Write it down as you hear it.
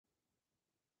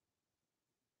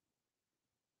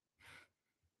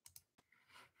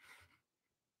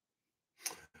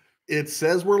It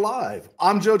says we're live.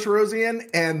 I'm Joe Carollo,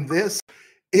 and this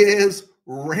is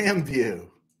RamView.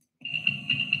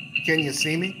 Can you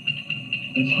see me?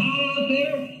 It's hot out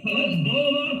there, but let's blow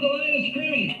them off the line of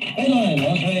scrimmage. Headline,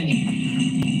 Los Angeles.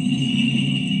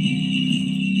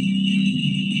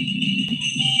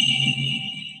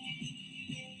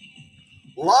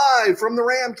 Live from the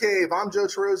Ram Cave, I'm Joe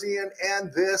Carollo,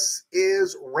 and this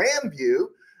is RamView,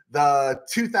 the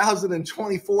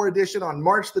 2024 edition on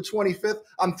March the 25th.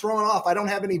 I'm throwing off. I don't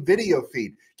have any video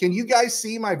feed. Can you guys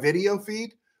see my video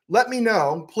feed? Let me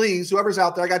know, please, whoever's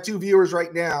out there. I got 2 viewers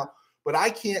right now, but I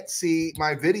can't see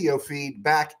my video feed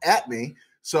back at me.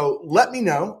 So let me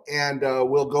know, and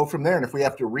we'll go from there. And if we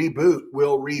have to reboot,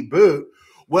 we'll reboot.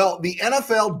 Well, the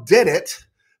NFL did it.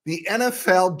 The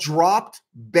NFL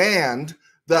banned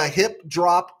the hip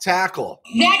drop tackle.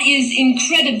 That is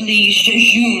incredibly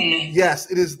jejune.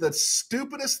 Yes, it is the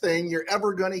stupidest thing you're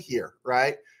ever going to hear,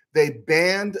 right? They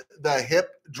banned the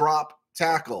hip drop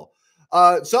tackle.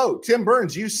 So, Tim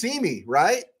Burns, you see me,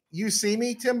 right? You see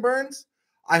me, Tim Burns?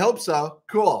 I hope so.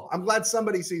 Cool. I'm glad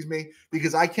somebody sees me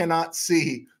because I cannot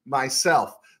see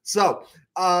myself. So,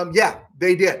 yeah,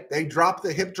 they did. They dropped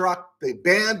the hip drop. They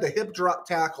banned the hip drop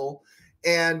tackle.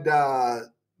 And,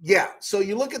 yeah, so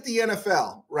you look at the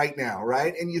NFL right now,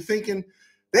 right? And you're thinking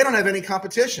they don't have any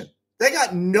competition. They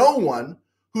got no one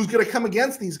who's going to come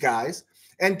against these guys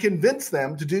and convince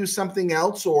them to do something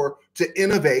else or to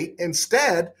innovate.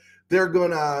 Instead, they're going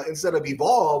to, instead of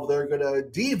evolve, they're going to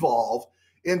devolve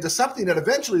into something that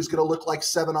eventually is going to look like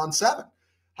 7-on-7.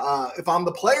 If I'm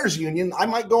the players union, I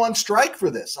might go on strike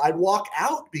for this. I'd walk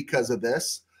out because of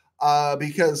this,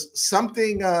 because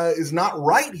something is not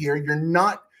right here.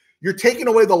 You're taking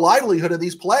away the livelihood of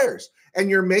these players, and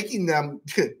you're making them,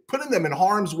 putting them in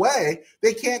harm's way.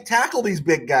 They can't tackle these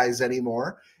big guys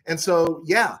anymore. And so,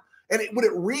 yeah, and what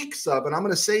it reeks of, and I'm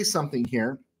going to say something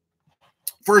here.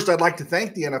 First, I'd like to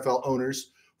thank the NFL owners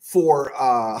for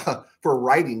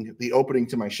writing the opening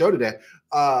to my show today.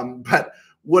 But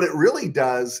what it really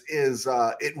does is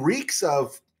it reeks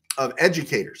of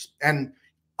educators. And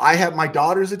I have, my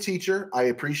daughter's a teacher. I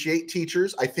appreciate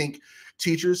teachers. I think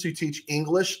teachers who teach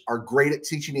English are great at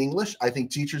teaching English. I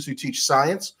think teachers who teach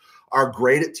science are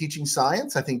great at teaching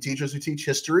science. I think teachers who teach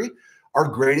history are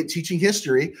great at teaching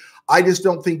history. I just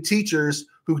don't think teachers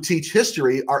who teach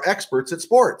history are experts at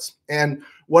sports. And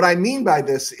what I mean by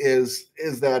this is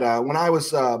that when I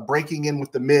was breaking in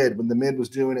with the mid, when the mid was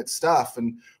doing its stuff,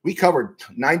 and we covered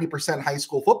 90% high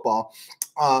school football,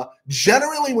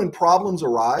 generally when problems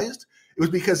arise, it was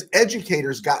because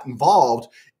educators got involved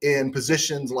in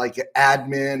positions like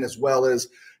admin as well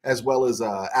as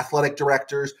athletic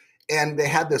directors, and they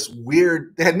had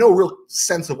they had no real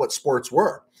sense of what sports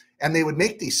were, and they would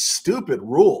make these stupid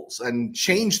rules and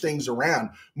change things around,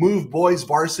 move boys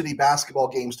varsity basketball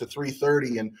games to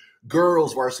 3:30 and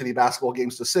girls varsity basketball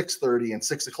games to 6:30 and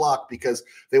 6 o'clock because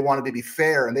they wanted to be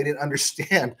fair, and they didn't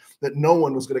understand that no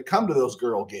one was going to come to those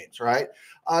girl games, right?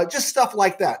 Just stuff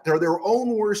like that. They're their own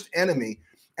worst enemy.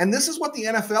 And this is what the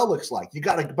NFL looks like. You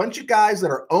got a bunch of guys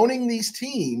that are owning these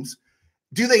teams.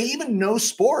 Do they even know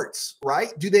sports,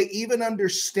 right? Do they even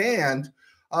understand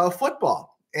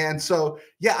football? And so,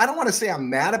 yeah, I don't want to say I'm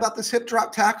mad about this hip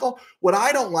drop tackle. What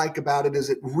I don't like about it is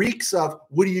it reeks of,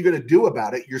 what are you going to do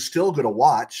about it? You're still going to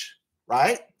watch,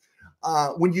 right?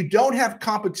 When you don't have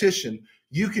competition,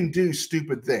 you can do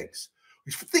stupid things.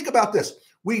 Think about this.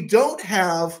 We don't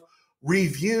have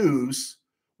reviews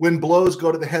when blows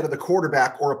go to the head of the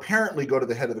quarterback or apparently go to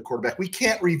the head of the quarterback. We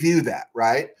can't review that,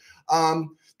 right?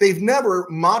 They've never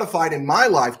modified in my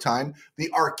lifetime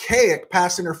the archaic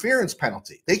pass interference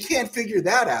penalty. They can't figure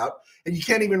that out, and you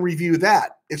can't even review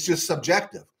that. It's just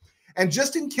subjective. And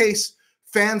just in case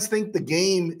fans think the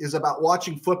game is about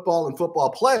watching football and football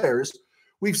players,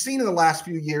 we've seen in the last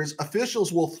few years,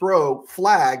 officials will throw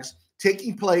flags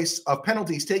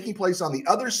penalties taking place on the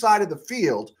other side of the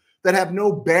field that have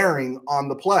no bearing on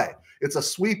the play. It's a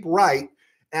sweep right,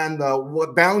 and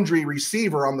the boundary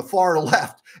receiver on the far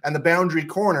left and the boundary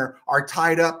corner are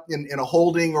tied up in a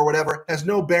holding or whatever, has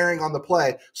no bearing on the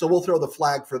play, so we'll throw the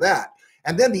flag for that.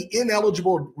 And then the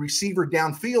ineligible receiver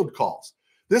downfield calls.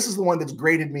 This is the one that's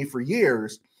grated me for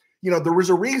years. You know, there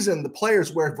was a reason the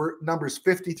players wear numbers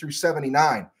 50 through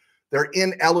 79. They're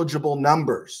ineligible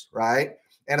numbers, right?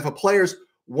 And if a player's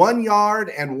 1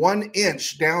 yard and 1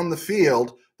 inch down the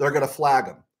field, they're going to flag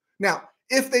them. Now,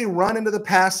 if they run into the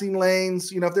passing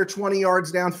lanes, you know, if they're 20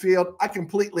 yards downfield, I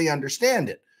completely understand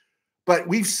it. But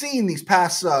we've seen these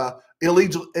past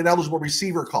ineligible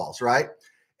receiver calls, right?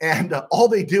 And all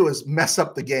they do is mess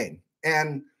up the game.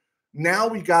 And now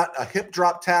we got a hip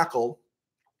drop tackle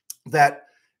that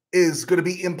is going to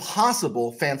be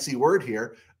impossible, fancy word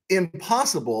here,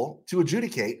 impossible to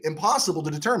adjudicate, impossible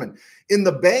to determine. In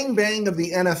the bang bang of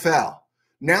the NFL,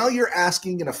 now you're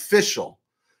asking an official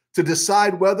to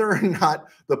decide whether or not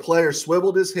the player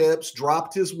swiveled his hips,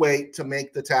 dropped his weight to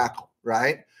make the tackle,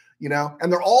 right? You know,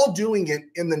 and they're all doing it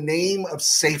in the name of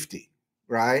safety,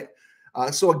 right?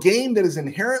 So a game that is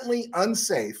inherently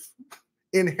unsafe,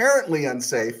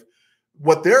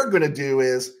 what they're going to do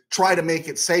is try to make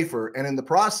it safer. And in the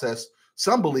process,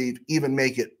 some believe even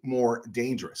make it more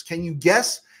dangerous. Can you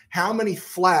guess how many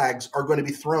flags are going to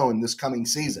be thrown this coming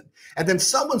season? And then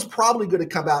someone's probably going to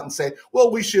come out and say,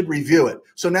 well, we should review it.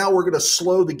 So now we're going to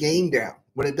slow the game down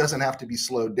when it doesn't have to be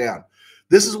slowed down.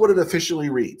 This is what it officially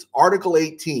reads. Article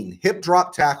 18, hip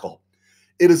drop tackle.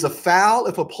 It is a foul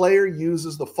if a player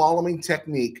uses the following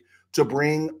technique to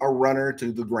bring a runner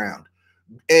to the ground.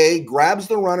 A, grabs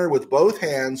the runner with both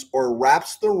hands or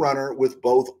wraps the runner with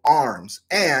both arms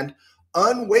and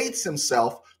unweights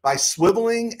himself by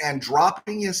swiveling and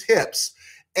dropping his hips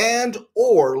and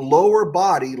or lower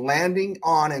body landing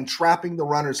on and trapping the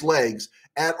runner's legs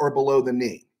at or below the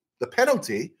knee. The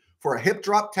penalty for a hip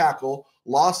drop tackle,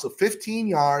 loss of 15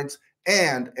 yards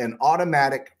and an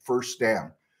automatic first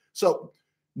down. So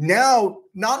now,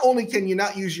 not only can you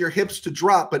not use your hips to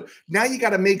drop, but now you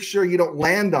got to make sure you don't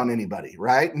land on anybody,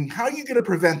 right? And how are you going to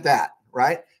prevent that,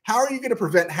 right? How are you going to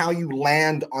prevent how you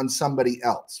land on somebody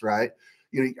else, right?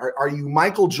 You know, are you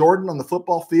Michael Jordan on the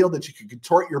football field that you can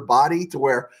contort your body to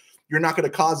where you're not going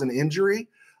to cause an injury?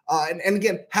 And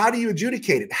again, how do you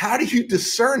adjudicate it? How do you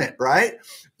discern it, right?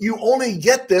 You only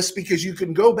get this because you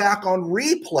can go back on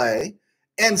replay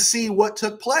and see what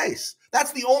took place.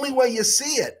 That's the only way you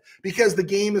see it, because the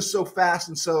game is so fast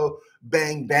and so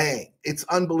bang, bang. It's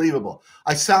unbelievable.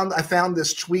 I found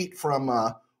this tweet from,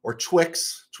 or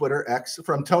Twix, Twitter X,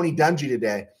 from Tony Dungy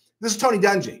today. This is Tony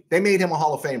Dungy. They made him a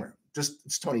Hall of Famer.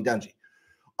 It's Tony Dungy.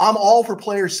 I'm all for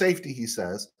player safety, he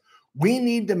says. We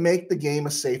need to make the game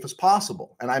as safe as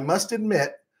possible. And I must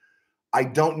admit, I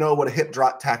don't know what a hip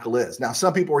drop tackle is. Now,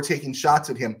 some people were taking shots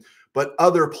at him, but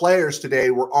other players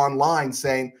today were online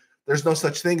saying there's no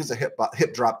such thing as a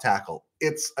hip drop tackle.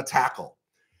 It's a tackle.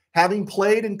 Having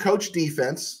played and coached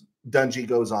defense, Dungy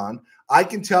goes on, I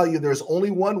can tell you there's only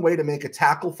one way to make a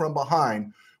tackle from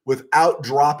behind without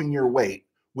dropping your weight,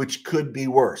 which could be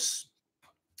worse.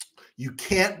 You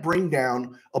can't bring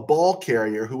down a ball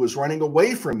carrier who is running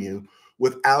away from you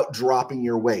without dropping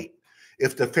your weight.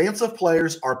 If defensive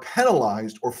players are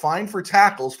penalized or fined for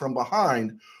tackles from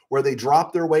behind where they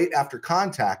drop their weight after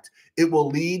contact, it will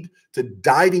lead to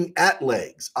diving at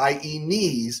legs, i.e.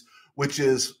 knees, which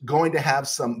is going to have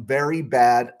some very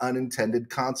bad unintended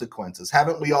consequences.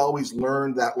 Haven't we always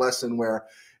learned that lesson where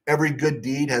every good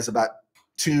deed has about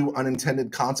 2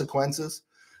 unintended consequences,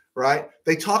 right?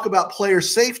 They talk about player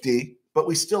safety, but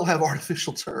we still have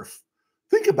artificial turf.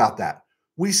 Think about that.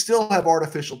 We still have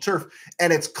artificial turf,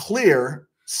 and it's clear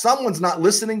someone's not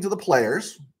listening to the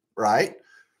players, right?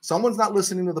 Someone's not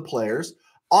listening to the players.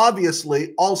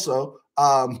 Obviously, also,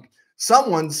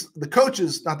 the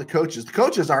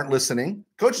coaches aren't listening.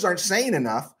 Coaches aren't saying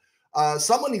enough.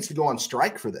 Someone needs to go on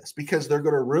strike for this because they're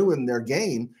going to ruin their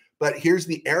game. But here's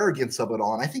the arrogance of it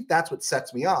all. And I think that's what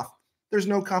sets me off. There's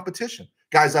no competition.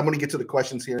 Guys, I'm going to get to the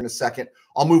questions here in a second.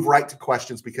 I'll move right to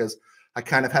questions because I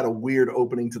kind of had a weird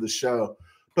opening to the show.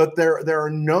 But there are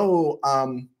no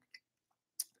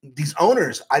these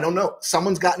owners, I don't know.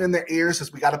 Someone's gotten in their ears,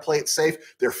 says we got to play it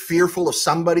safe. They're fearful of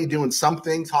somebody doing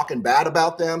something, talking bad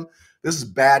about them. This is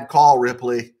a bad call,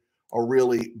 Ripley. A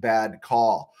really bad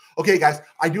call. Okay, guys,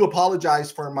 I do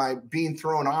apologize for my being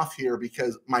thrown off here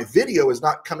because my video is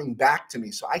not coming back to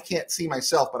me. So I can't see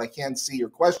myself, but I can see your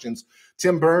questions.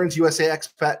 Tim Burns, USA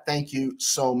Expat, thank you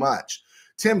so much.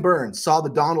 Tim Burns, saw the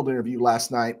Donald interview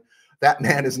last night. That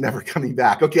man is never coming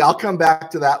back. Okay, I'll come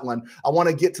back to that one. I want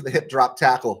to get to the hip drop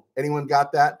tackle. Anyone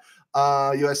got that?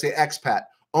 USA Expat.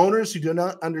 Owners who do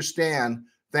not understand,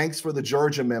 thanks for the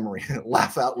Georgia memory.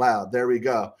 Laugh out loud. There we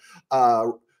go.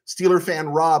 Steeler fan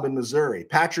Rob in Missouri.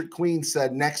 Patrick Queen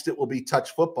said next it will be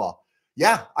touch football.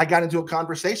 Yeah, I got into a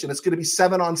conversation. It's going to be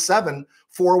 7-on-7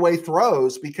 4-way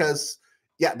throws because,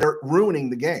 yeah, they're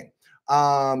ruining the game.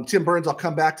 Tim Burns, I'll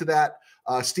come back to that.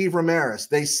 Steve Ramirez,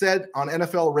 they said on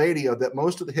NFL radio that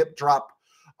most of the hip drop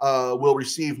will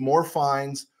receive more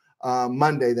fines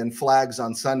Monday than flags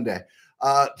on Sunday.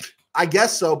 I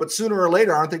guess so, but sooner or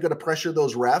later, aren't they going to pressure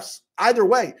those refs? Either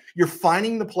way, you're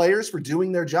fining the players for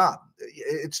doing their job.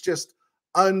 It's just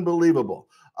unbelievable.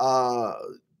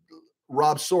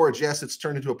 Rob Swords, yes, it's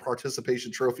turned into a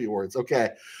participation trophy awards.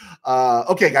 Okay.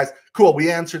 Okay, guys, cool.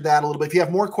 We answered that a little bit. If you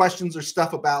have more questions or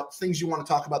stuff about things you want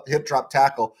to talk about the hip drop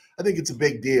tackle, I think it's a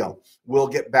big deal. We'll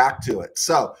get back to it.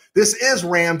 So this is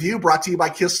RamView, brought to you by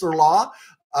Kistler Law.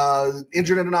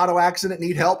 Injured in an auto accident,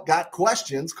 need help, got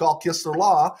questions, call Kistler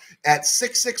Law at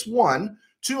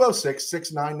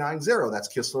 661-206-6990. That's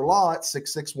Kistler Law at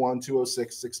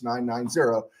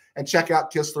 661-206-6990. And check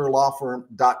out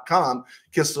KistlerLawFirm.com.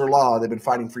 Kistler Law, they've been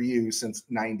fighting for you since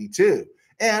 92.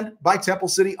 And by Temple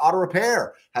City Auto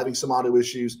Repair. Having some auto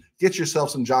issues, get yourself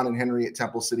some John and Henry at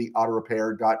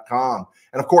TempleCityAutoRepair.com.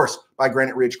 And of course, by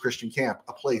Granite Ridge Christian Camp,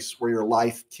 a place where your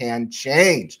life can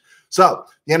change. So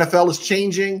the NFL is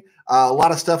changing. A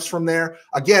lot of stuff's from there.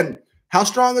 Again, how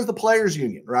strong is the players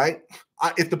union, right?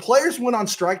 If the players went on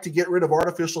strike to get rid of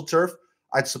artificial turf,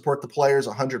 I'd support the players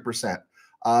 100%.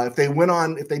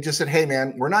 If they just said, hey,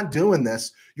 man, we're not doing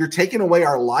this, you're taking away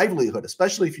our livelihood,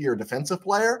 especially if you're a defensive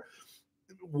player.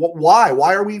 Why?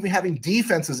 Why are we even having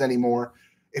defenses anymore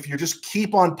if you just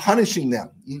keep on punishing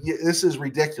them? This is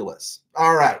ridiculous.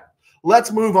 All right,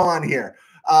 let's move on here.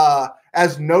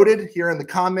 As noted here in the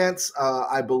comments,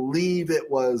 I believe it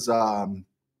was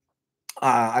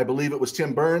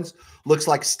Tim Burns. Looks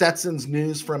like Stetson's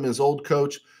news from his old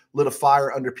coach lit a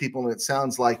fire under people, and it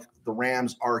sounds like the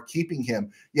Rams are keeping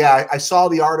him. Yeah, I saw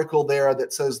the article there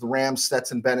that says the Rams,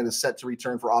 Stetson Bennett, is set to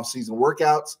return for offseason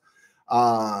workouts.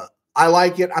 I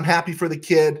like it. I'm happy for the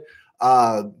kid.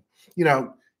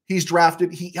 He's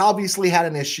drafted. He obviously had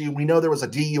an issue. We know there was a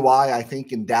DUI, I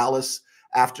think, in Dallas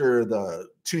after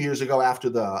 2 years ago after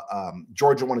the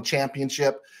Georgia won a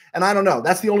championship. And I don't know.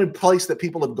 That's the only place that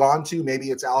people have gone to.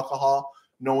 Maybe it's alcohol.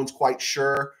 No one's quite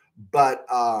sure. But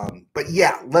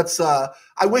yeah,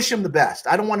 I wish him the best.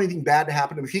 I don't want anything bad to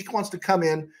happen to him. If he wants to come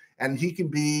in and he can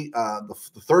be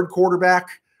the third quarterback,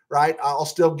 right? I'll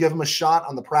still give him a shot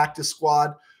on the practice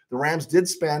squad. The Rams did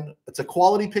spend, it's a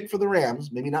quality pick for the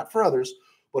Rams, maybe not for others,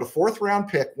 but a fourth-round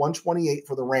pick, 128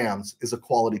 for the Rams, is a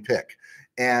quality pick.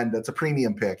 And it's a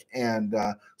premium pick. And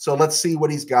so let's see what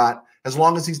he's got, as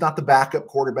long as he's not the backup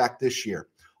quarterback this year.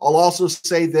 I'll also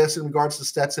say this in regards to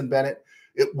Stetson Bennett.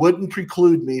 It wouldn't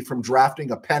preclude me from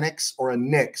drafting a Penix or a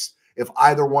Nix if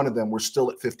either one of them were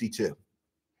still at 52.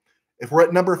 If we're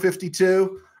at number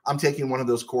 52, I'm taking one of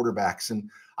those quarterbacks. And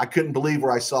I couldn't believe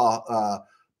where I saw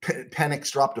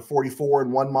Penix drop to 44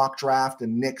 in one mock draft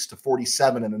and Nix to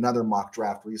 47 in another mock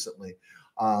draft recently.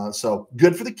 So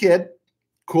good for the kid.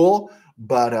 Cool.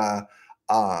 But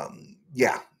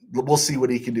yeah, we'll see what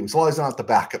he can do as long as he's not the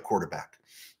backup quarterback.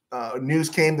 News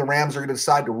came the Rams are going to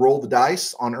decide to roll the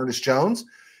dice on Ernest Jones.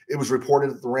 It was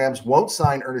reported that the Rams won't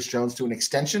sign Ernest Jones to an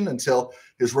extension until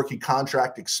his rookie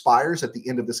contract expires at the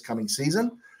end of this coming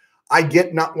season. I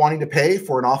get not wanting to pay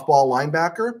for an off-ball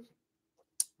linebacker,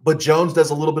 but Jones does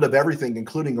a little bit of everything,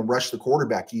 including a rush the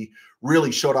quarterback. He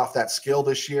really showed off that skill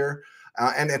this year.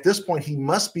 And at this point, he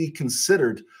must be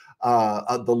considered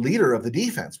the leader of the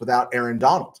defense without Aaron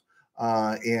Donald.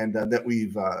 That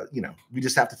we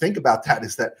just have to think about that,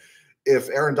 is that if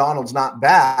Aaron Donald's not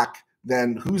back,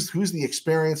 then who's the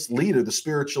experienced leader, the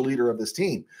spiritual leader of this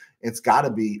team? It's got to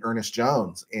be Ernest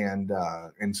Jones. And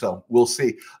so we'll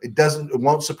see. It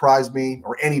won't surprise me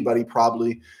or anybody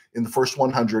probably in the first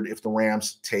 100 if the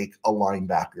Rams take a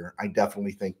linebacker. I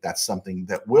definitely think that's something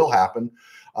that will happen.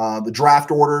 The draft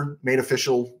order made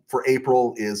official for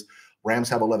April is Rams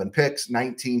have 11 picks,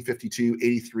 19, 52,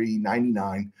 83,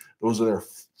 99. Those are their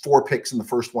 4 picks in the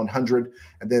first 100.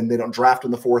 And then they don't draft in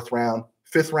the 4th round.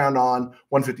 5th round on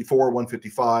 154,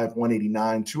 155,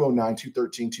 189, 209,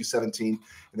 213, 217,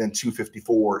 and then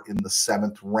 254 in the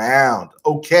 7th round.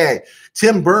 Okay.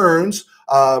 Tim Burns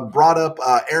brought up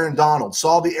Aaron Donald.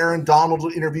 Saw the Aaron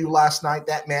Donald interview last night.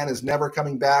 That man is never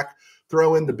coming back.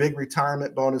 Throw in the big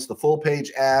retirement bonus, the full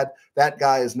page ad. That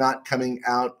guy is not coming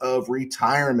out of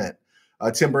retirement.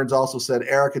 Tim Burns also said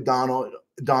Erica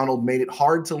Donald made it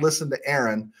hard to listen to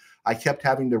Aaron. I kept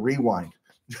having to rewind.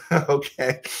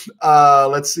 Okay.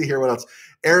 Let's see here. What else?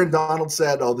 Aaron Donald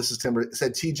said, this is Tim Burns,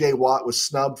 said TJ Watt was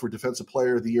snubbed for Defensive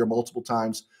Player of the Year multiple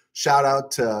times. Shout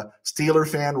out to Steeler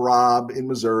fan Rob in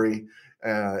Missouri.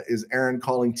 Is Aaron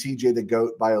calling TJ the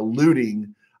GOAT by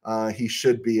alluding he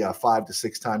should be a 5 to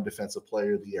 6 time Defensive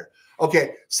Player of the Year?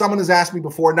 Okay. Someone has asked me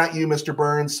before, not you, Mr.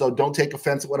 Burns, so don't take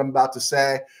offense at what I'm about to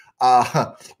say.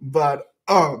 But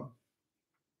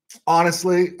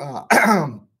honestly,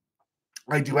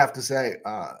 I do have to say,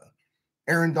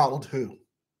 Aaron Donald who?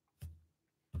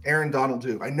 Aaron Donald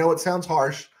who? I know it sounds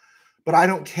harsh, but I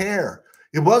don't care.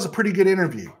 It was a pretty good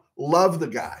interview. Love the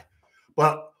guy.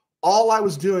 But all I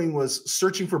was doing was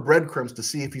searching for breadcrumbs to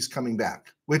see if he's coming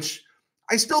back, which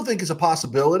I still think is a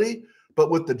possibility. But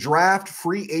with the draft,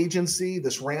 free agency,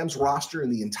 this Rams roster,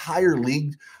 and the entire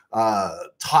league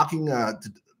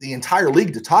the entire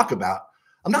league to talk about,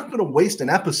 I'm not going to waste an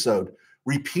episode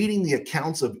repeating the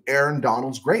accounts of Aaron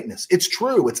Donald's greatness. It's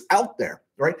true. It's out there,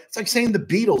 right? It's like saying the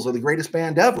Beatles are the greatest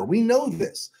band ever. We know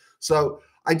this. So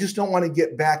I just don't want to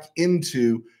get back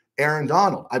into Aaron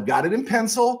Donald. I've got it in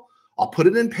pencil. I'll put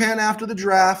it in pen after the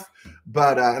draft.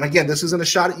 But and again, this isn't a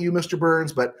shot at you, Mr.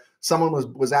 Burns, but someone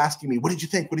was asking me, what did you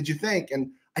think? What did you think? And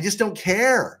I just don't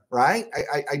care, right?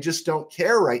 I just don't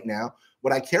care right now.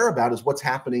 What I care about is what's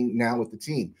happening now with the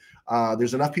team.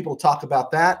 There's enough people to talk about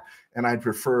that, and I'd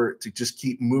prefer to just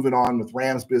keep moving on with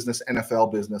Rams business,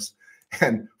 NFL business,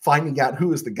 and finding out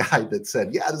who is the guy that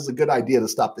said, yeah, this is a good idea to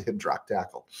stop the hip drop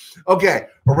tackle. Okay,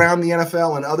 around the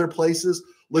NFL and other places,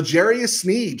 L'Jarius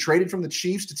Sneed traded from the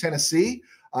Chiefs to Tennessee.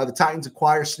 The Titans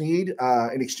acquire Sneed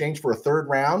in exchange for a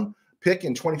third-round pick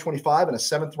in 2025 and a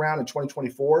seventh round in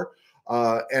 2024,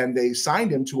 and they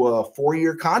signed him to a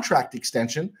 4-year contract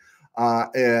extension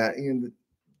in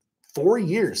 4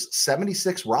 years,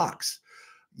 76 rocks.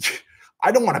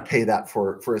 I don't want to pay that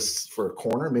for a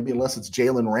corner, maybe unless it's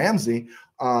Jalen Ramsey.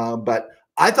 But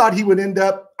I thought he would end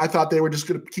up. I thought they were just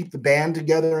going to keep the band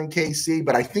together in KC.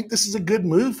 But I think this is a good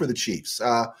move for the Chiefs.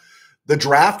 The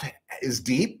draft is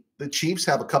deep. The Chiefs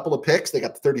have a couple of picks. They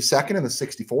got the 32nd and the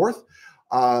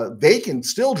 64th. They can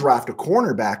still draft a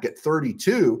cornerback at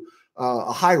 32,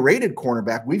 a high-rated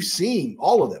cornerback. We've seen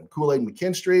all of them: Kool-Aid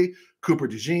McKinstry, Cooper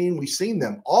DeJean. We've seen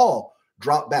them all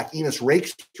drop back. Enos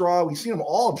Rakestraw. We've seen them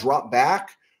all drop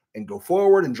back and go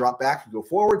forward and drop back and go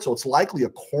forward. So it's likely a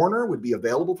corner would be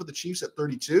available for the Chiefs at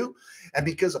 32. And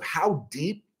because of how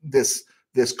deep this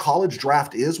college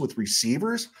draft is with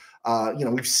receivers,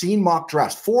 we've seen mock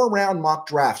drafts, 4-round mock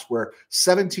drafts where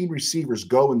 17 receivers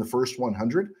go in the first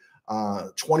 100,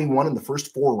 21 in the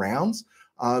first 4 rounds.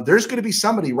 There's going to be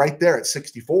somebody right there at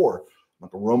 64,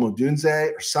 like a Rome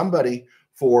Odunze or somebody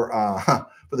for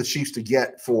the Chiefs to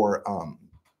get for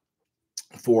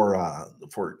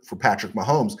Patrick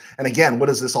Mahomes. And again, what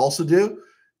does this also do?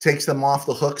 Takes them off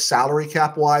the hook salary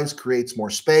cap wise, creates more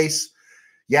space.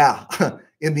 Yeah,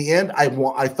 in the end,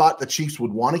 I thought the Chiefs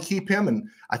would want to keep him, and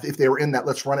if they were in that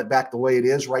let's run it back the way it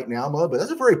is right now mode. But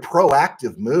that's a very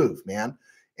proactive move, man.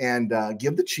 And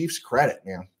give the Chiefs credit,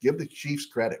 man. Give the Chiefs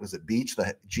credit. Was it Beach,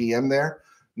 the GM there?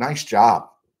 Nice job.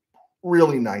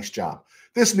 Really nice job.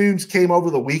 This news came over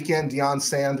the weekend. Deion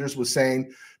Sanders was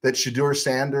saying that Shedeur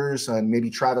Sanders and maybe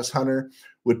Travis Hunter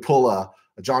would pull a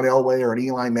John Elway or an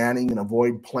Eli Manning and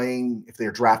avoid playing if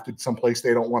they're drafted someplace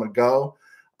they don't want to go.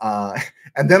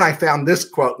 And then I found this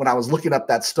quote when I was looking up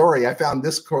that story. I found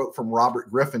this quote from Robert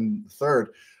Griffin III.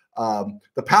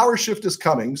 The power shift is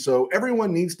coming, so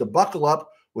everyone needs to buckle up.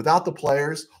 Without the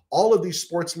players, all of these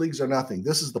sports leagues are nothing.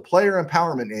 This is the player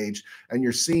empowerment age, and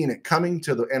you're seeing it coming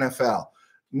to the NFL.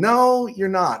 No, you're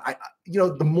not.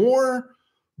 The more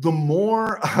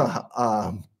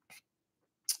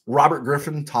Robert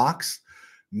Griffin talks,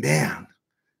 man,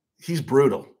 he's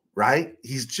brutal, right?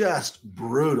 He's just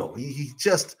brutal. He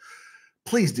just,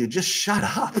 please, dude, just shut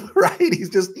up, right? He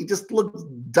just looks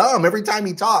dumb every time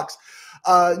he talks.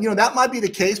 That might be the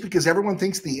case because everyone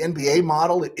thinks the NBA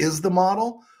model is the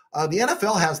model. The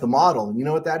NFL has the model, and you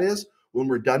know what that is? When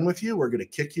we're done with you, we're going to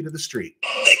kick you to the street.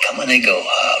 They come and they go,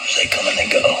 Hobbs. They come and they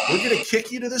go. We're going to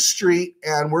kick you to the street,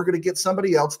 and we're going to get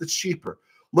somebody else that's cheaper.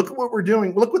 Look at what we're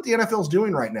doing. Look what the NFL is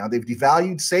doing right now. They've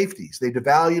devalued safeties. They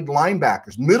devalued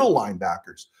linebackers, middle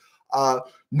linebackers.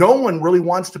 No one really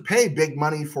wants to pay big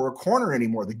money for a corner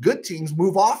anymore. The good teams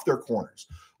move off their corners.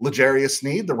 L'Jarius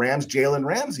Sneed, the Rams, Jalen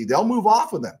Ramsey, they'll move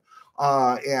off with them.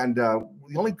 And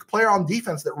the only player on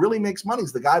defense that really makes money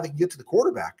is the guy that can get to the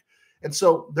quarterback. And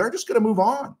so they're just going to move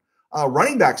on.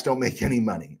 Running backs don't make any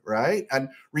money, right? And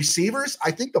receivers, I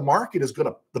think the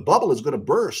bubble is going to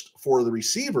burst for the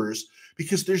receivers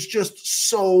because there's just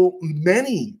so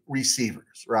many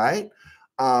receivers, right?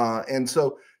 And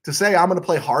so to say I'm going to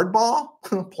play hardball,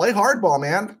 play hardball,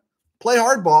 man. Play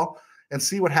hardball and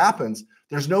see what happens.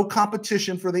 There's no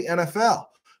competition for the NFL.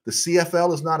 The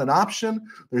CFL is not an option.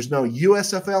 There's no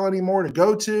USFL anymore to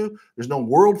go to. There's no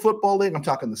World Football League. I'm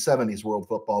talking the 70s World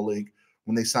Football League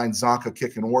when they signed Zonka,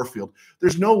 Kick, and Warfield.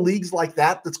 There's no leagues like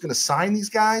that that's going to sign these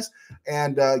guys.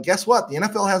 And guess what? The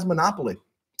NFL has a monopoly.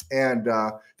 And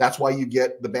that's why you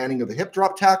get the banning of the hip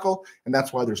drop tackle. And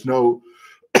that's why there's no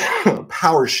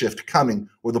power shift coming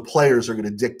where the players are going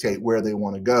to dictate where they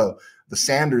want to go. The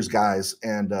Sanders guys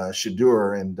and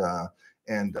Shedeur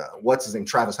and what's his name,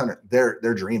 Travis Hunter,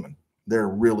 they're dreaming. They're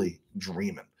really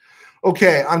dreaming.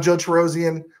 Okay, I'm Joe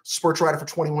Tarosian, sports writer for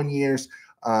 21 years.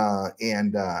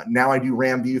 And now I do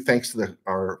RamView thanks to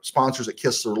our sponsors at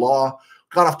Kistler Law.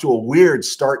 got off to a weird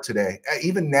start today.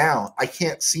 Even now, I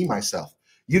can't see myself.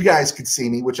 You guys could see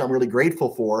me, which I'm really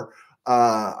grateful for.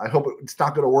 I hope it's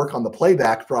not going to work on the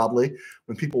playback probably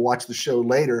when people watch the show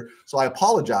later. So I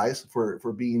apologize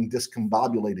for being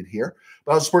discombobulated here.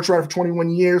 But I was a sports writer for 21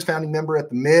 years, founding member at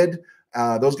the Mid.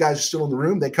 Those guys are still in the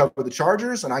room. They cover the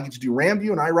Chargers, and I get to do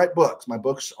RamView, and I write books. My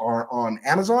books are on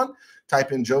Amazon.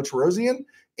 Type in Joe Carollo,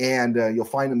 and you'll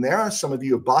find them there. Some of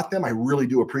you have bought them. I really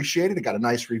do appreciate it. I got a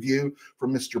nice review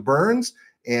from Mr. Burns,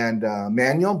 and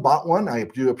Manuel bought one. I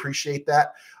do appreciate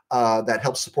that. That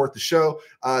helps support the show.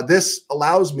 This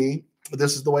allows me,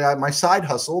 this is the way my side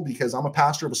hustle, because I'm a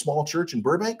pastor of a small church in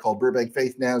Burbank called Burbank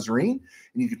Faith Nazarene.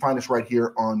 And you can find us right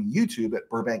here on YouTube at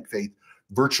Burbank Faith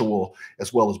Virtual,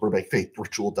 as well as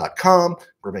burbankfaithvirtual.com,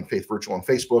 Burbank Faith Virtual on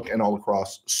Facebook, and all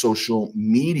across social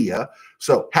media.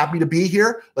 So happy to be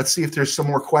here. Let's see if there's some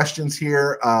more questions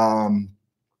here.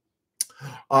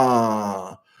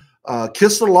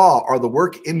 Kiss the Law are the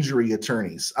work injury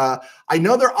attorneys. I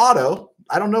know they're auto.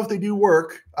 I don't know if they do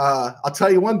work. I'll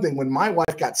tell you one thing. When my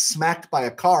wife got smacked by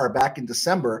a car back in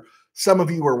December, some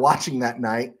of you were watching that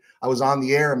night. I was on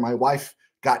the air and my wife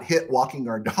got hit walking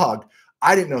our dog.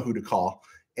 I didn't know who to call.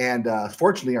 And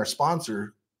fortunately, our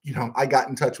sponsor, I got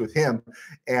in touch with him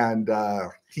and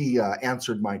he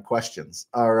answered my questions.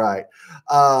 All right.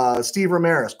 Steve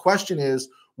Ramirez, question is,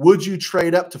 would you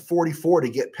trade up to 44 to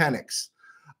get Penix?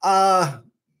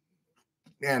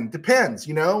 Man, depends,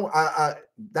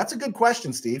 that's a good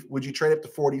question, Steve. Would you trade up to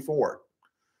 44?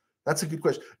 That's a good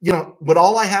question. But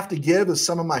all I have to give is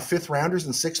some of my 5th rounders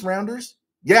and 6th rounders.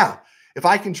 Yeah. If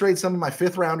I can trade some of my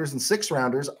 5th rounders and 6th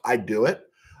rounders, I'd do it.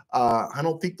 I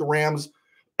don't think the Rams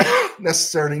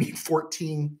necessarily need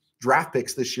 14 draft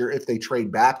picks this year if they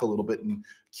trade back a little bit and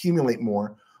accumulate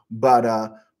more. But,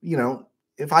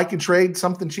 if I could trade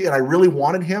something cheap and I really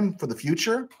wanted him for the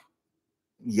future,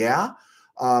 yeah.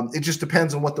 It just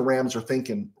depends on what the Rams are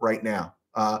thinking right now.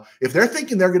 If they're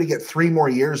thinking they're going to get 3 more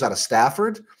years out of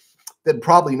Stafford, then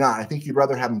probably not. I think you'd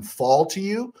rather have him fall to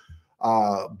you.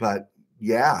 But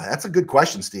yeah, that's a good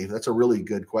question, Steve. That's a really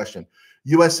good question.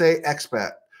 USA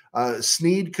Expat.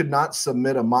 Snead could not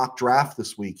submit a mock draft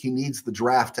this week. He needs the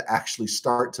draft to actually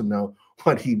start to know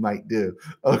what he might do.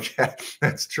 Okay,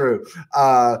 that's true.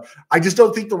 I just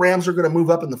don't think the Rams are going to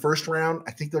move up in the 1st round.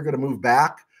 I think they're going to move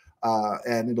back.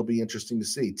 And it'll be interesting to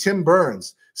see. Tim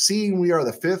Burns, seeing we are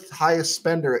the 5th highest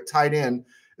spender at tight end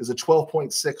is a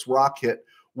 12.6 rock hit.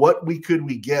 What could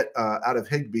we get out of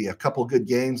Higbee? A couple good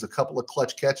games, a couple of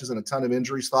clutch catches, and a ton of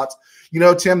injuries. Thoughts?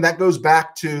 Tim, that goes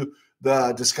back to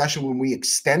the discussion when we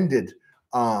extended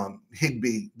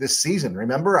Higbee this season.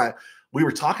 Remember, we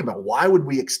were talking about why would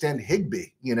we extend Higbee,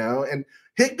 and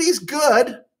Higbee's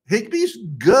good. Higbee's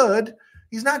good.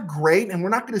 He's not great, and we're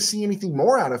not going to see anything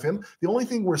more out of him. The only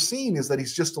thing we're seeing is that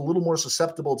he's just a little more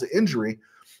susceptible to injury.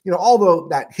 Although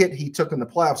that hit he took in the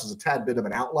playoffs is a tad bit of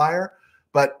an outlier,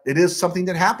 but it is something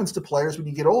that happens to players when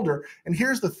you get older. And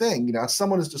here's the thing,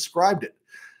 someone has described it.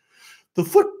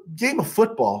 The game of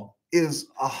football is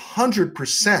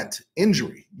 100%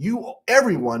 injury.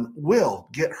 Everyone will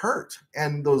get hurt.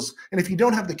 And if you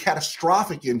don't have the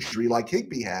catastrophic injury like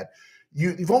Higbee had,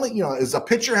 you've only, as a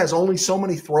pitcher has only so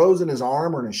many throws in his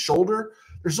arm or in his shoulder,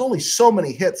 there's only so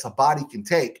many hits a body can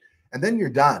take, and then you're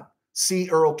done. See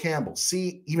Earl Campbell,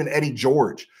 see even Eddie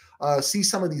George, see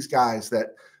some of these guys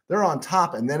that they're on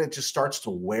top, and then it just starts to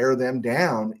wear them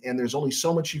down, and there's only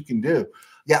so much you can do.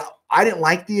 Yeah, I didn't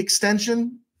like the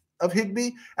extension of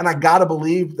Higbee, and I got to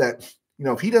believe that,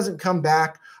 if he doesn't come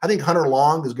back, I think Hunter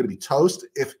Long is going to be toast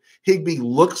if Higbee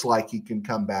looks like he can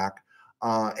come back.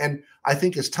 And I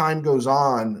think as time goes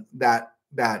on, that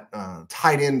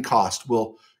tight end cost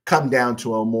will come down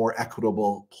to a more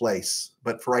equitable place.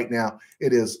 But for right now,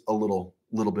 it is a little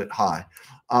bit high.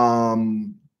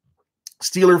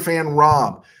 Steeler fan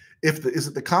Rob, is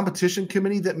it the competition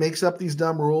committee that makes up these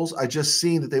dumb rules? I just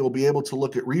seen that they will be able to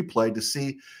look at replay to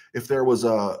see if there was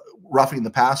a roughing the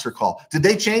passer call. Did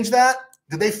they change that?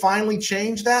 Did they finally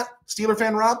change that? Steeler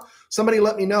fan Rob? Somebody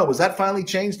let me know. Was that finally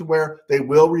changed to where they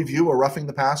will review a roughing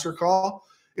the passer call?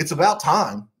 It's about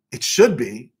time. It should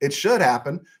be. It should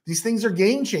happen. These things are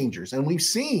game changers, and we've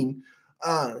seen,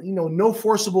 no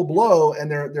forcible blow, and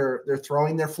they're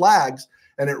throwing their flags,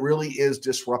 and it really is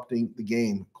disrupting the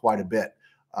game quite a bit.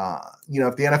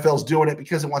 If the NFL is doing it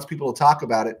because it wants people to talk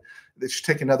about it, they should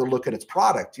take another look at its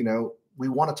product. We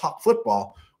want to talk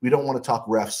football. We don't want to talk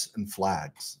refs and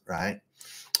flags, right?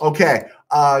 Okay,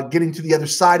 getting to the other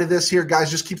side of this here,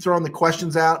 guys, just keep throwing the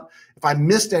questions out. If I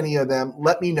missed any of them,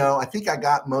 let me know. I think I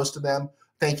got most of them.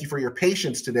 Thank you for your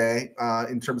patience today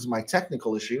in terms of my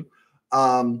technical issue.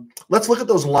 Let's look at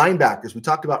those linebackers. We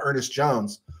talked about Ernest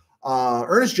Jones.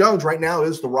 Ernest Jones right now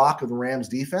is the rock of the Rams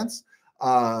defense.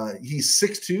 He's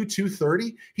 6'2",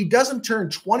 230. He doesn't turn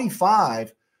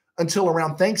 25 until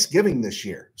around Thanksgiving this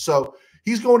year. So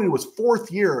he's going into his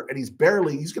 4th year, and he's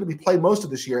going to be playing most of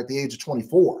this year at the age of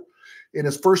 24. In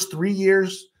his first 3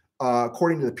 years,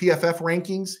 according to the PFF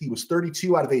rankings, he was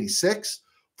 32 out of 86,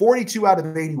 42 out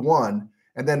of 81.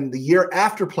 And then the year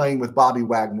after playing with Bobby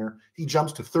Wagner, he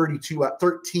jumps to 13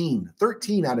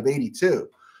 out of 82. The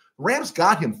Rams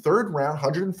got him 3rd round,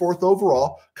 104th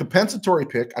overall, compensatory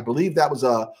pick. I believe that was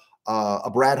a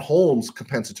Brad Holmes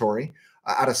compensatory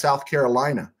out of South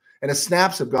Carolina. And his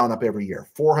snaps have gone up every year,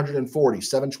 440,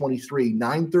 723,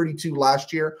 932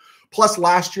 last year. Plus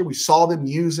last year we saw them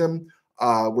use him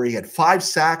where he had 5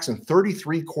 sacks and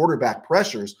 33 quarterback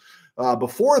pressures.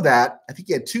 Before that, I think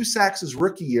he had 2 sacks his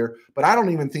rookie year, but I don't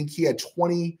even think he had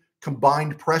 20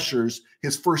 combined pressures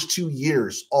his first 2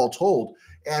 years all told.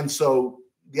 And so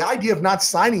the idea of not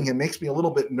signing him makes me a little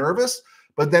bit nervous,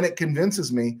 but then it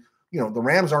convinces me, the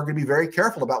Rams are going to be very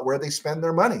careful about where they spend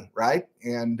their money, right?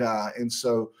 And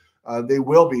so they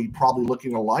will be probably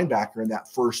looking at a linebacker in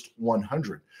that first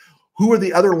 100. Who are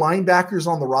the other linebackers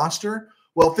on the roster?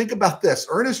 Well, think about this.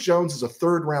 Ernest Jones is a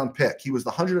 3rd round pick. He was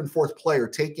the 104th player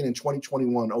taken in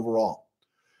 2021 overall.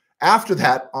 After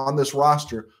that, on this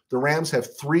roster, the Rams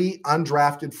have 3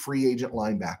 undrafted free agent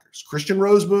linebackers. Christian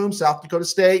Roseboom, South Dakota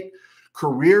State,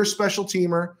 career special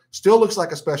teamer, still looks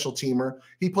like a special teamer.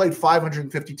 He played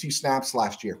 552 snaps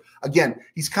last year. Again,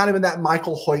 he's kind of in that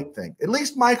Michael Hoyt thing. At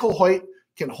least Michael Hoyt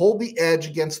can hold the edge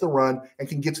against the run and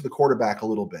can get to the quarterback a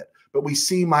little bit. But we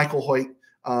see Michael Hoyt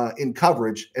in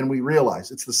coverage, and we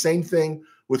realize it's the same thing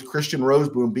with Christian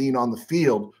Roseboom being on the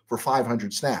field for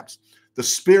 500 snaps. The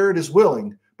spirit is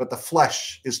willing, but the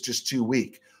flesh is just too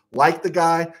weak. Like the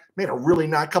guy, made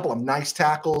a couple of nice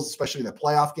tackles, especially in the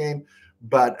playoff game.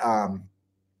 But,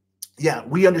 yeah,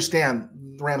 we understand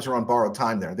the Rams are on borrowed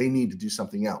time there. They need to do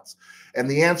something else. And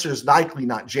the answer is likely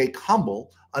not Jake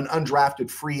Humble, an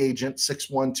undrafted free agent,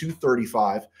 6'1",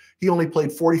 235. He only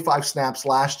played 45 snaps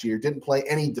last year, didn't play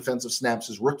any defensive snaps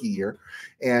his rookie year.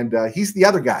 And he's the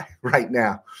other guy right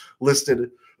now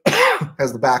listed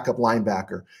as the backup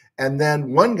linebacker. And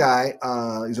then one guy,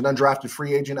 he's an undrafted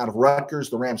free agent out of Rutgers.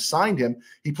 The Rams signed him.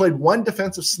 He played 1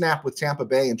 defensive snap with Tampa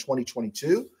Bay in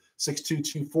 2022, 6'2",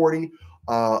 240.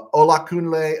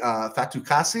 Olakunle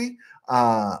Fatukasi.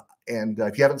 And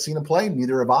if you haven't seen him play,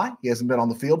 neither have I. He hasn't been on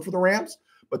the field for the Rams.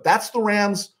 But that's the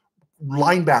Rams'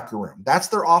 linebacker room. That's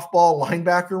their off-ball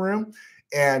linebacker room.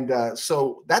 And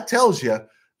so that tells you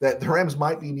that the Rams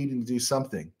might be needing to do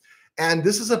something. And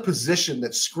this is a position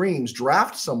that screams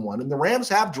draft someone. And the Rams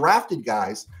have drafted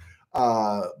guys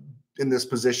in this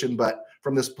position, but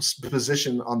from this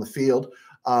position on the field,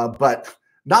 but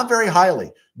not very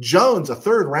highly. Jones, a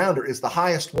 3rd rounder, is the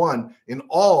highest one in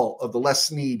all of the Les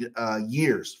Snead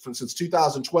years. Since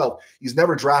 2012, he's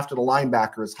never drafted a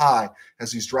linebacker as high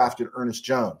as he's drafted Ernest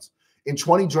Jones. In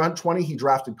 2020, he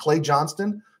drafted Clay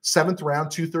Johnston, 7th round,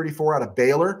 234 out of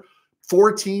Baylor.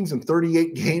 4 teams in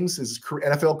 38 games his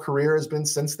NFL career has been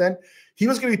since then. He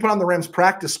was going to be put on the Rams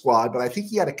practice squad, but I think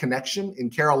he had a connection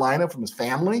in Carolina from his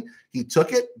family. He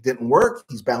took it, didn't work.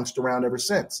 He's bounced around ever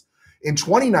since. In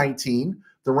 2019,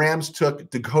 the Rams took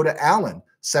Dakota Allen,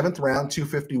 7th round,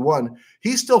 251.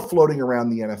 He's still floating around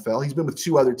the NFL. He's been with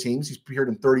 2 other teams. He's appeared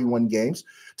in 31 games.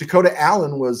 Dakota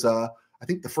Allen was, I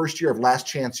think, the first year of Last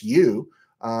Chance U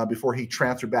before he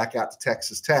transferred back out to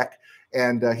Texas Tech,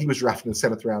 and he was drafted in the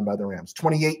 7th round by the Rams.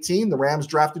 2018, the Rams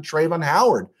drafted Trayvon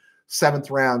Howard,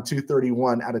 7th round,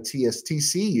 231 out of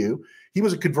TCU. He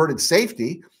was a converted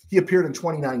safety. He appeared in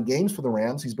 29 games for the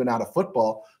Rams. He's been out of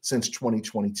football since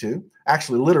 2022.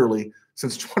 Actually, literally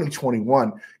since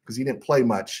 2021, because he didn't play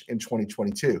much in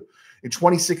 2022. In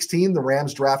 2016, the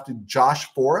Rams drafted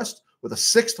Josh Forrest with a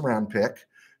 6th round pick.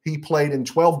 He played in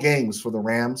 12 games for the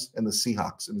Rams and the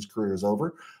Seahawks, and his career is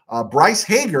over. Bryce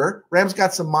Hager, Rams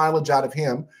got some mileage out of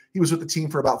him. He was with the team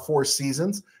for about 4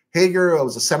 seasons. Hager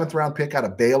was a 7th round pick out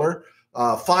of Baylor.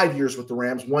 5 years with the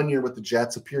Rams, 1 year with the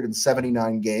Jets, appeared in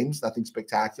 79 games, nothing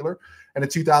spectacular. And in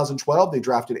 2012, they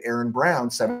drafted Aaron Brown,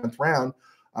 7th round,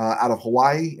 out of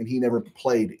Hawaii, and he never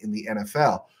played in the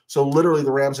NFL. So literally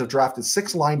the Rams have drafted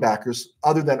 6 linebackers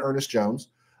other than Ernest Jones,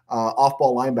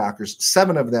 off-ball linebackers. 5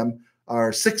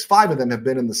 of them have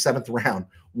been in the 7th round.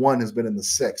 1 has been in the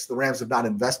 6th. The Rams have not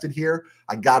invested here.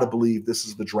 I got to believe this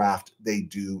is the draft they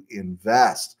do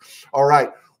invest. All right.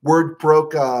 Word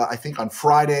broke, I think, on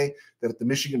Friday that at the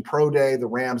Michigan Pro Day, the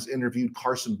Rams interviewed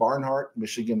Carson Barnhart,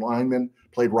 Michigan lineman,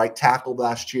 played right tackle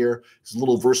last year. He's a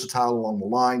little versatile along the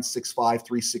line, 6'5",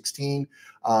 316.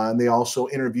 And they also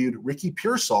interviewed Ricky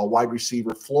Pearsall, wide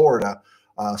receiver, Florida,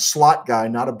 Slot guy,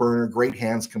 not a burner, great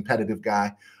hands, competitive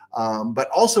guy. But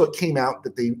also it came out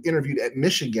that they interviewed at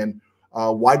Michigan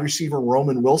wide receiver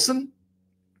Roman Wilson,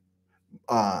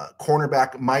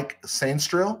 cornerback Mike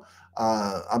Sainristel,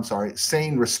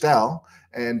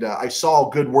 and I saw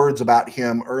good words about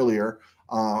him earlier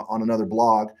on another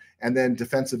blog, and then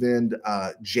defensive end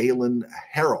Jalen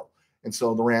Harrell. And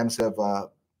so the Rams have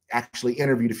actually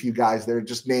interviewed a few guys there,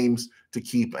 just names to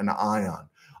keep an eye on.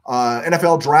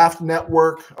 NFL Draft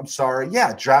Network,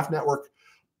 Draft Network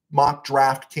mock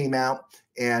draft came out,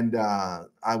 and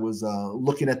I was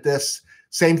looking at this.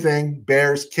 Same thing,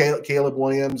 Bears, Caleb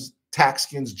Williams,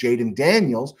 Texans, Jaden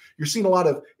Daniels. You're seeing a lot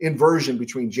of inversion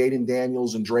between Jaden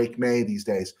Daniels and Drake May these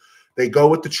days. They go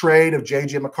with the trade of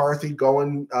J.J. McCarthy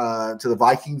going to the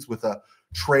Vikings with a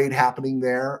trade happening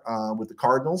there with the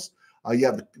Cardinals. You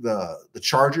have the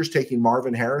Chargers taking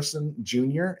Marvin Harrison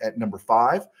Jr. at number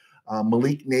 5.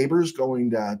 Malik Neighbors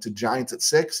going to Giants at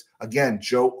 6. Again,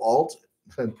 Joe Alt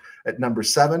at number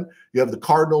 7. You have the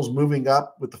Cardinals moving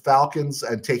up with the Falcons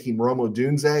and taking Romo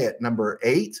Dunze at number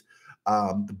 8.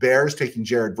 The Bears taking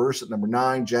Jared Verse at number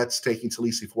 9. Jets taking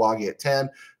Talisi Fuagi at 10.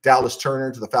 Dallas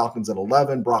Turner to the Falcons at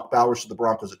 11. Brock Bowers to the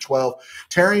Broncos at 12.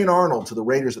 Terrion Arnold to the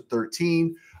Raiders at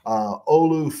 13.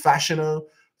 Olu Fashanu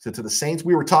to the Saints.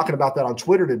 We were talking about that on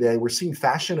Twitter today. We're seeing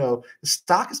Fashanu. The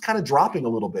stock is kind of dropping a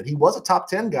little bit. He was a top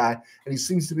 10 guy, and he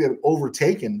seems to be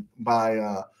overtaken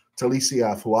by Talisi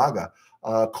Fuaga.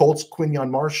 Colts, Quinyon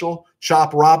Marshall.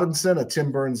 Chop Robinson, a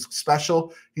Tim Burns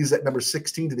special. He's at number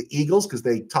 16 to the Eagles because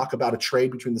they talk about a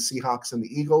trade between the Seahawks and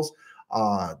the Eagles.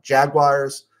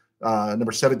 Jaguars,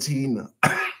 number 17,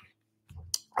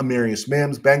 Amarius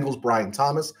Mims. Bengals, Brian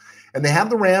Thomas. And they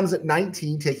have the Rams at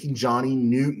 19 taking Johnny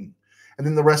Newton. And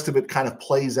then the rest of it kind of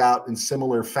plays out in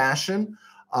similar fashion.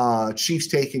 Chiefs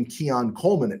taking Keon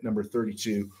Coleman at number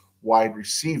 32, wide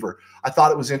receiver. I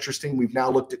thought it was interesting. We've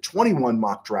now looked at 21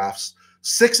 mock drafts.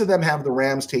 6 of them have the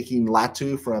Rams taking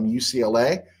Latu from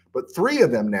UCLA, but 3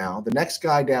 of them now, the next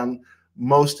guy down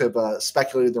most have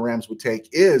speculated the Rams would take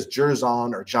is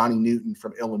Jerzon or Johnny Newton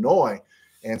from Illinois.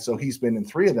 And so he's been in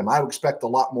 3 of them. I would expect a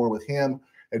lot more with him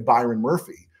and Byron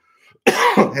Murphy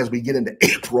as we get into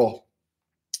April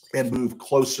and move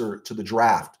closer to the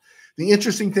draft. The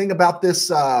interesting thing about this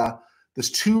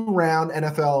 2-round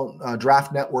NFL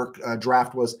Draft Network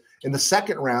draft was in the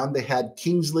second round, they had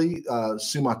Kingsley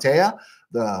Sumatea,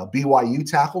 the BYU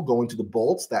tackle, going to the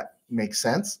Bolts. That makes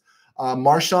sense.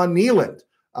 Marshawn Nealand,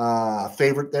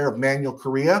 favorite there of Manuel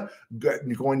Correa,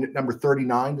 going at number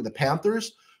 39 to the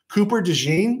Panthers. Cooper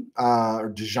DeJean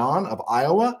of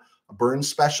Iowa, a Burns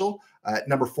special, at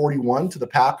number 41 to the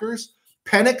Packers.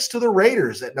 Penix to the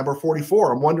Raiders at number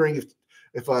 44. I'm wondering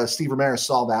if Steve Ramirez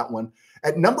saw that one.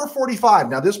 At number 45,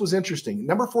 now this was interesting.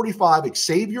 Number 45,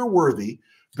 Xavier Worthy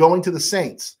going to the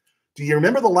Saints. Do you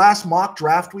remember the last mock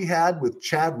draft we had with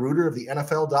Chad Reuter of the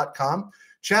NFL.com?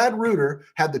 Chad Reuter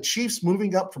had the Chiefs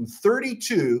moving up from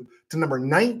 32 to number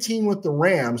 19 with the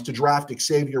Rams to draft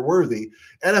Xavier Worthy.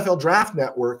 NFL Draft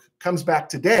Network comes back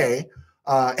today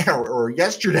or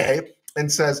yesterday and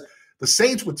says the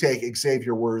Saints would take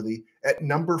Xavier Worthy at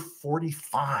number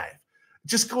 45. It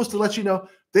just goes to let you know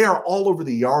they are all over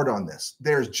the yard on this.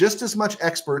 There's just as much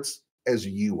experts as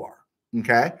you are,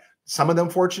 okay? Some of them,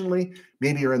 fortunately,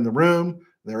 maybe are in the room.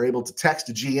 They're able to text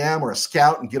a GM or a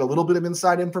scout and get a little bit of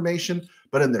inside information.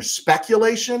 But in their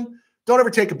speculation, don't ever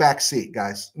take a back seat,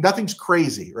 guys. Nothing's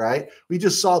crazy, right? We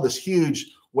just saw this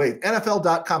huge wave.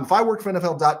 NFL.com. If I worked for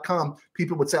NFL.com,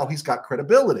 people would say, oh, he's got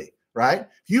credibility, right?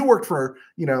 If you worked for,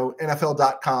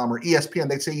 NFL.com or ESPN,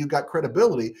 they'd say you've got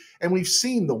credibility. And we've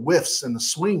seen the whiffs and the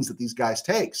swings that these guys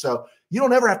take. So you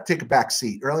don't ever have to take a back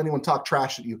seat or let anyone talk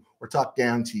trash at you or talk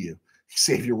down to you.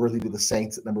 Xavier Worthy to the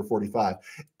Saints at number 45.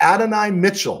 Adonai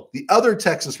Mitchell, the other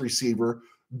Texas receiver,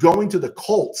 going to the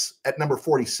Colts at number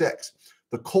 46.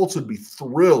 The Colts would be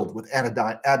thrilled with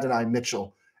Adonai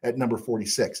Mitchell at number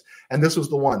 46. And this was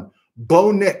the one.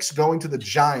 Bo Nix going to the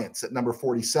Giants at number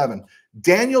 47.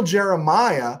 Daniel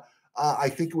Jeremiah, I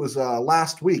think it was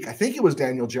last week. I think it was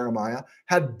Daniel Jeremiah,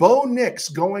 had Bo Nix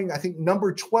going, I think,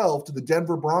 number 12 to the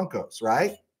Denver Broncos,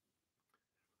 right?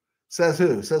 Says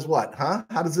who? Says what? Huh?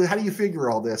 How do you figure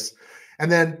all this? And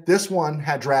then this one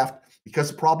had draft,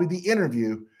 because probably the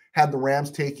interview, had the Rams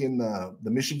taking the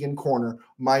Michigan corner,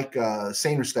 Mike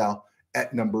Sainristel,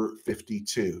 at number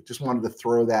 52. Just wanted to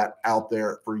throw that out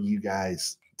there for you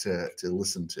guys to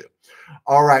listen to.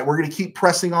 All right, we're going to keep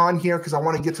pressing on here because I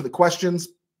want to get to the questions.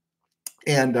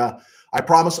 And I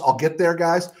promise I'll get there,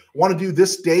 guys. I want to do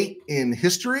this date in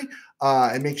history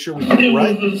and make sure we get it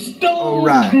right. All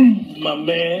right. My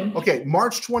man. Okay,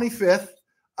 March 25th,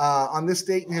 on this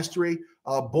date in history,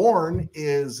 born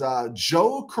is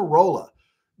Joe Carollo.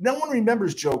 No one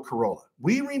remembers Joe Carollo.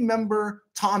 We remember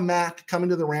Tom Mack coming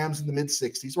to the Rams in the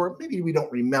mid-'60s, or maybe we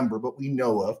don't remember, but we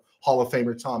know of Hall of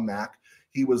Famer Tom Mack.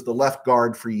 He was the left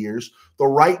guard for years. The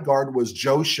right guard was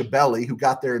Joe Schiavelli, who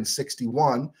got there in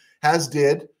 61, as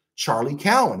did Charlie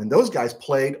Cowan. And those guys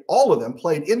played, all of them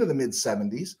played into the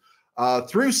mid-'70s.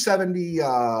 Through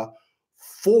 75,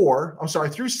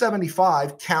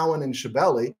 Cowan and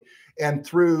Schiavelli, and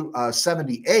through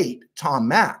 78, Tom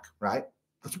Mack, right?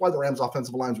 That's why the Rams'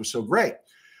 offensive lines were so great.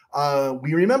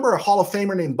 We remember a Hall of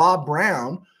Famer named Bob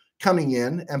Brown coming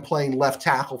in and playing left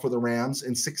tackle for the Rams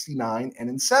in 69 and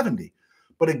in 70.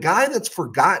 But a guy that's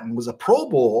forgotten was a Pro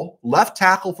Bowl left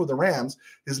tackle for the Rams.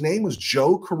 His name was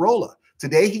Joe Carollo.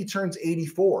 Today he turns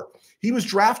 84. He was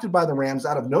drafted by the Rams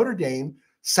out of Notre Dame,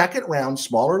 second round,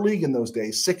 smaller league in those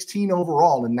days, 16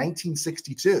 overall in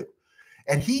 1962.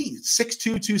 And he, 6'2",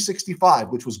 265,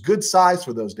 which was good size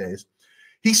for those days.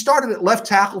 He started at left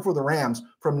tackle for the Rams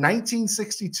from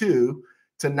 1962 to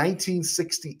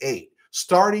 1968,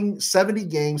 starting 70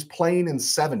 games, playing in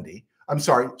 70.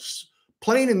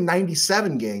 Playing in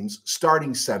 97 games,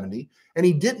 starting 70. And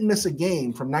he didn't miss a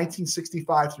game from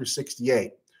 1965 through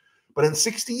 68. But in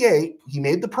 68, he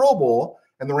made the Pro Bowl,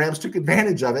 and the Rams took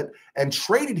advantage of it and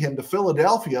traded him to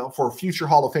Philadelphia for future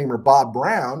Hall of Famer Bob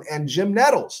Brown and Jim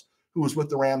Nettles, who was with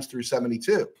the Rams through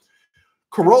 72.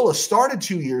 Carollo started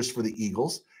 2 years for the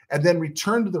Eagles and then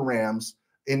returned to the Rams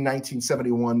in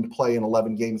 1971 to play in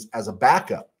 11 games as a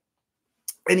backup.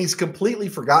 And he's completely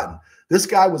forgotten. This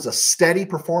guy was a steady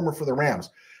performer for the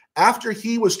Rams. After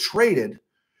he was traded,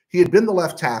 he had been the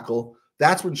left tackle.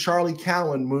 That's when Charlie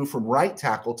Cowan moved from right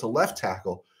tackle to left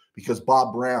tackle because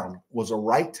Bob Brown was a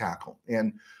right tackle.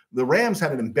 And the Rams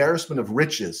had an embarrassment of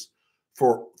riches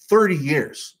for 30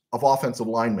 years of offensive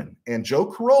linemen. And Joe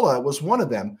Carollo was one of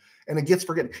them. And it gets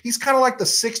forgotten. He's kind of like the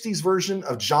 60s version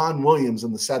of John Williams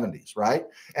in the 70s, right?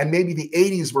 And maybe the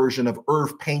 80s version of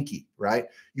Irv Pankey, right?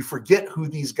 You forget who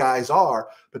these guys are,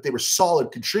 but they were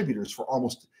solid contributors for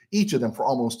almost each of them for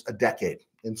almost a decade.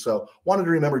 And so wanted to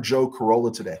remember Joe Carollo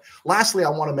today. Lastly, I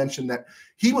want to mention that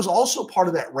he was also part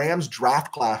of that Rams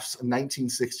draft class in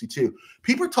 1962.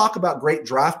 People talk about great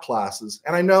draft classes,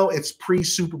 and I know it's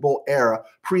pre-Super Bowl era,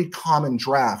 pre-common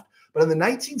draft, but in the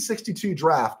 1962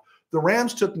 draft, the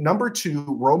Rams took number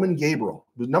 2, Roman Gabriel,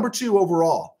 was number 2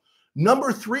 overall.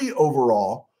 Number 3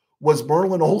 overall was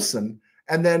Merlin Olsen,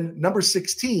 and then number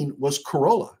 16 was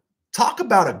Carollo. Talk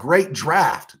about a great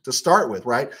draft to start with,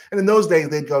 right? And in those days,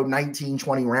 they'd go 19,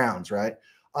 20 rounds, right?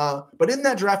 But in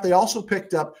that draft, they also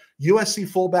picked up USC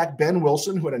fullback Ben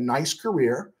Wilson, who had a nice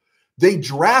career. They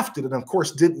drafted and, of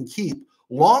course, didn't keep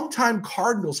longtime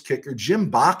Cardinals kicker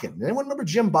Jim Bakken. Anyone remember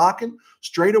Jim Bakken?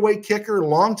 Straightaway kicker,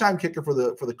 longtime kicker for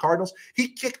the Cardinals. He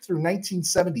kicked through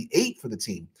 1978 for the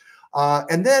team.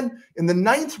 And then in the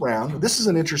 9th round, this is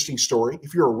an interesting story.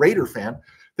 If you're a Raider fan,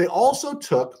 they also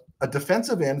took a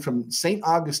defensive end from St.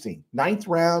 Augustine, 9th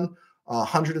round,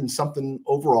 100 and something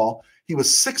overall. He was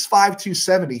 6'5",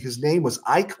 270. His name was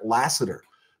Ike Lassiter.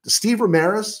 Steve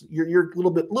Ramirez, you're a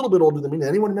little bit older than me.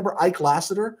 Anyone remember Ike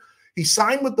Lassiter? He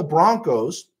signed with the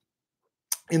Broncos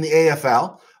in the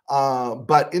AFL,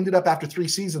 but ended up after 3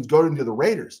 seasons going to the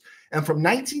Raiders. And from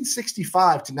 1965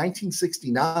 to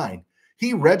 1969,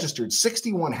 he registered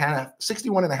 61 and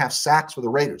a half sacks for the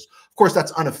Raiders. Of course,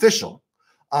 that's unofficial,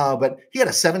 but he had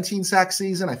a 17-sack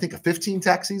season, I think a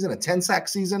 15-sack season, a 10-sack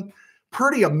season.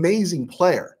 Pretty amazing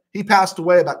player. He passed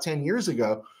away about 10 years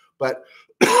ago, but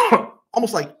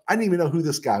almost like I didn't even know who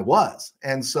this guy was.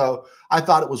 And so I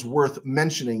thought it was worth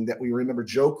mentioning that we remember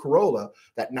Joe Carollo,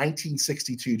 that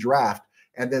 1962 draft,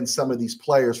 and then some of these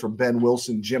players from Ben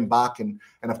Wilson, Jim Bakken,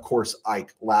 and of course,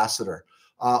 Ike Lassiter.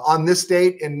 On this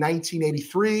date in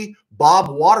 1983, Bob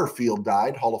Waterfield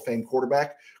died, Hall of Fame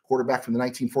quarterback from the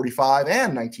 1945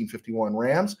 and 1951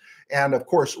 Rams. And of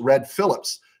course, Red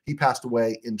Phillips, he passed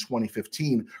away in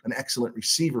 2015, an excellent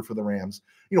receiver for the Rams.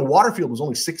 You know, Waterfield was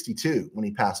only 62 when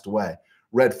he passed away.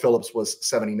 Red Phillips was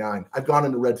 79. I've gone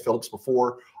into Red Phillips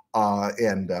before,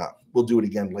 and we'll do it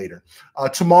again later.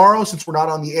 Tomorrow, since we're not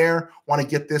on the air, want to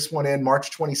get this one in,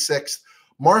 March 26th.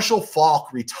 Marshall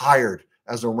Faulk retired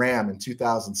as a Ram in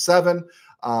 2007.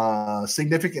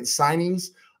 Significant signings.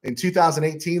 In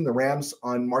 2018, the Rams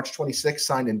on March 26th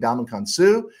signed Ndamukong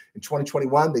Suh. In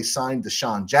 2021, they signed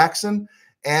Deshaun Jackson.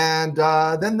 And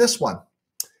then this one.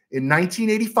 In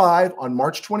 1985, on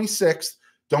March 26th,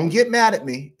 don't get mad at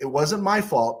me, it wasn't my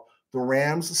fault, the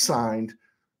Rams signed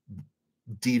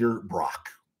Dieter Brock.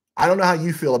 I don't know how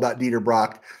you feel about Dieter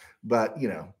Brock, but, you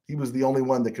know, he was the only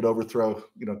one that could overthrow,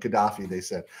 Gaddafi, they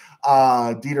said.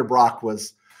 Dieter Brock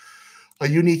was a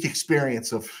unique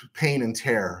experience of pain and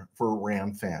terror for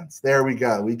Ram fans. There we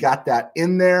go. We got that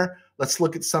in there. Let's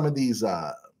look at some of these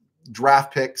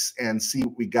draft picks and see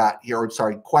what we got here. Or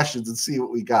sorry, questions and see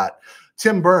what we got.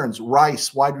 Tim Burns,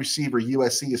 Rice, wide receiver,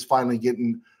 USC is finally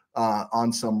getting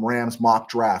on some Rams mock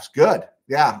drafts. Good.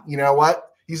 Yeah. You know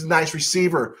what? He's a nice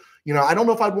receiver. You know, I don't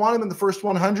know if I'd want him in the first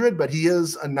 100, but he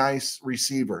is a nice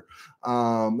receiver.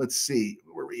 Let's see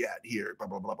where we at here. Blah,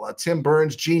 blah, blah, blah. Tim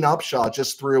Burns, Gene Upshaw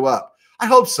just threw up. I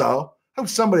hope so. I hope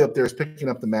somebody up there is picking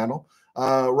up the mantle.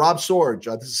 Rob Sorge,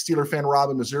 this is Steeler fan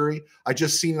Rob in Missouri. I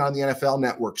just seen it on the NFL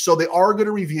Network. So they are going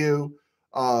to review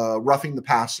roughing the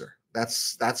passer.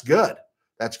 That's good.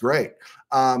 That's great.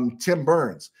 Tim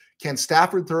Burns, can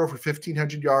Stafford throw for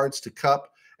 1,500 yards to Kupp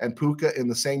and Puka in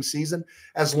the same season?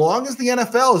 As long as the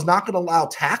NFL is not going to allow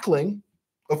tackling,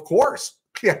 of course.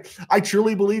 Yeah, I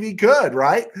truly believe he could,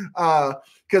 right?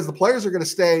 Because the players are going to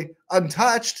stay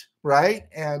untouched, right?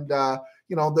 And,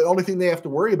 you know, the only thing they have to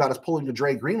worry about is pulling a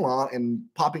Dre Greenlaw and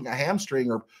popping a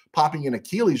hamstring or popping an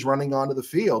Achilles running onto the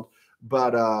field.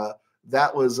 But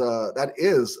that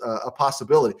is a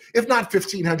possibility. If not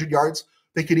 1,500 yards,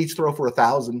 they could each throw for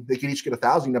 1,000. They could each get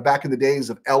 1,000. You know, back in the days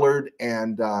of Ellard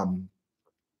and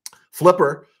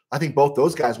Flipper, I think both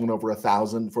those guys went over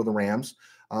 1,000 for the Rams.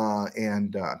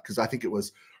 Because I think it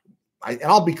was, and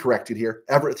I'll be corrected here,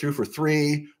 Everett threw for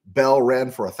 3, Bell ran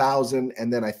for 1,000,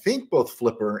 and then I think both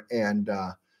Flipper and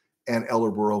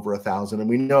Ellard were over 1,000. And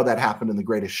we know that happened in the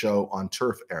Greatest Show on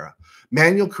Turf era.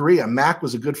 Manuel Correa, Mac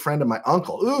was a good friend of my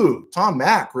uncle. Ooh, Tom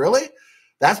Mack, really?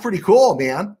 That's pretty cool,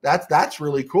 man. That's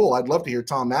really cool. I'd love to hear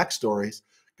Tom Mack stories.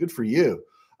 Good for you.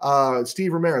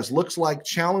 Steve Ramirez, looks like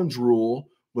challenge rule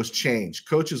was changed.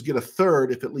 Coaches get a third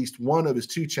if at least one of his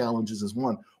 2 challenges is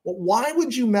won. Well, why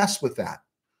would you mess with that?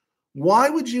 Why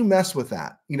would you mess with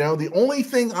that? You know, the only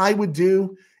thing I would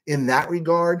do in that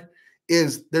regard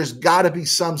is there's got to be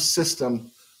some system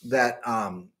that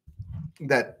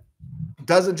that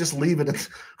doesn't just leave it in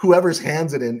whoever's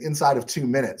hands it inside of 2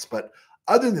 minutes. But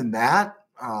other than that,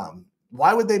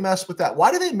 why would they mess with that?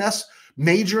 Why do they mess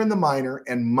major in the minor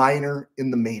and minor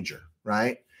in the major,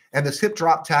 right? And this hip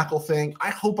drop tackle thing, I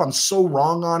hope I'm so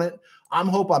wrong on it. I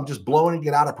hope I'm just blowing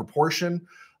it out of proportion.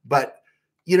 But,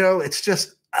 you know, it's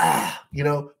just, you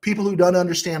know, people who don't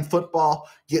understand football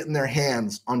getting their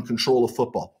hands on control of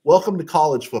football. Welcome to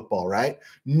college football, right?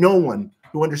 No one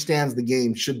who understands the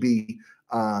game should be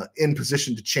in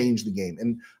position to change the game.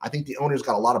 And I think the owners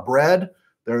got a lot of bread.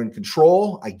 They're in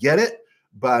control. I get it.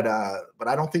 But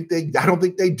I don't think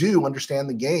they do understand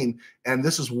the game. And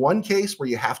this is one case where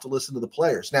you have to listen to the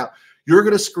players. Now, you're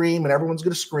going to scream and everyone's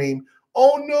going to scream,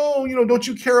 oh, no, you know, don't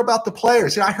you care about the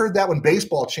players? I heard that when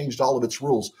baseball changed all of its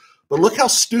rules. But look how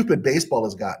stupid baseball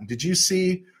has gotten. Did you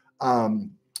see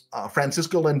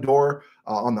Francisco Lindor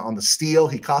on the steal?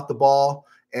 He caught the ball,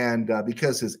 and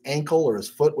because his ankle or his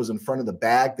foot was in front of the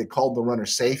bag, they called the runner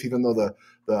safe, even though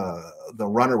the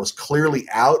runner was clearly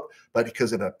out. But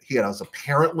because he was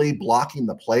apparently blocking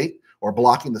the plate or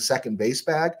blocking the second base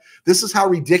bag. This is how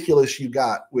ridiculous you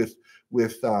got with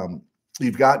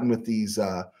you've gotten with these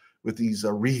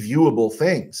reviewable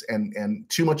things and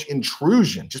too much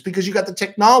intrusion. Just because you got the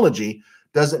technology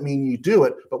doesn't mean you do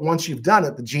it. But once you've done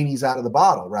it, the genie's out of the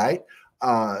bottle, right?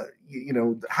 You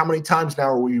know, how many times now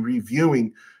are we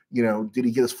reviewing, you know, did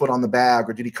he get his foot on the bag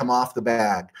or did he come off the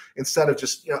bag? Instead of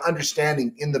just, you know,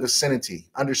 understanding in the vicinity,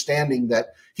 understanding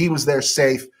that he was there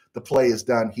safe, the play is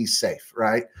done, he's safe,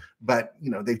 right? But, you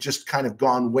know, they've just kind of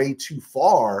gone way too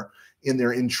far in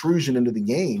their intrusion into the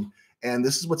game. And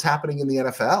this is what's happening in the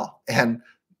NFL. And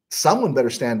someone better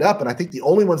stand up. And I think the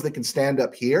only ones that can stand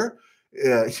up here,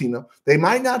 you know, they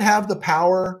might not have the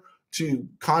power to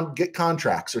get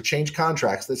contracts or change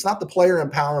contracts. It's not the player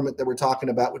empowerment that we're talking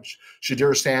about with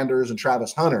Shadur Sanders and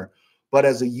Travis Hunter, but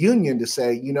as a union to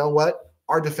say, you know what,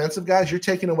 our defensive guys, you're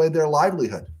taking away their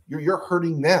livelihood. You're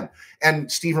hurting them. And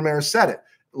Steve Ramirez said it,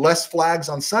 less flags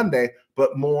on Sunday,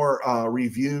 but more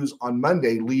reviews on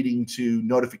Monday, leading to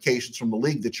notifications from the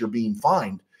league that you're being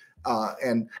fined.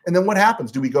 And then what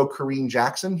happens? Do we go Kareem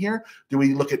Jackson here? Do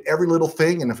we look at every little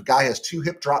thing? And if a guy has 2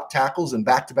 hip drop tackles in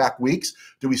back-to-back weeks,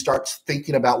 do we start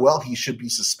thinking about, well, he should be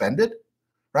suspended,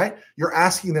 right? You're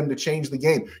asking them to change the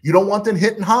game. You don't want them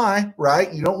hitting high,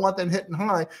 right? You don't want them hitting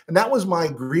high. And that was my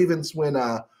grievance when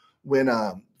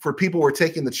for people were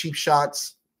taking the cheap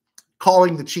shots,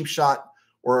 calling the cheap shot,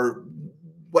 or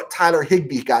what Tyler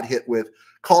Higbee got hit with,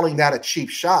 calling that a cheap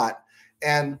shot.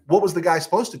 And what was the guy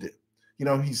supposed to do? You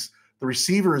know, the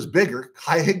receiver is bigger.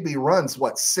 Higbee runs,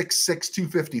 6'6",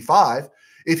 255.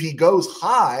 If he goes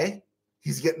high,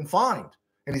 he's getting fined,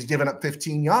 and he's giving up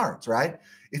 15 yards, right?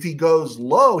 If he goes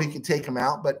low, he can take him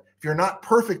out. But If you're not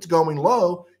perfect going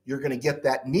low, you're going to get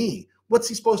that knee. What's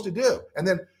he supposed to do? And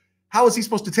then how is he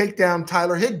supposed to take down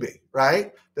Tyler Higbee,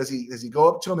 right? Does he go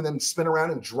up to him and then spin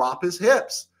around and drop his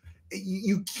hips?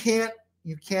 You can't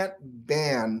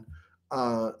ban,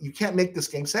 you can't make this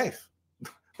game safe.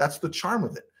 That's the charm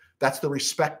of it. That's the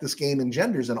respect this game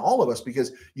engenders in all of us,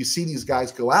 because you see these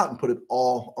guys go out and put it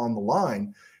all on the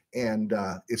line. And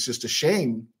it's just a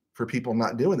shame for people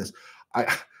not doing this.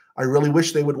 I really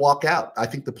wish they would walk out. I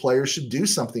think the players should do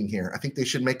something here. I think they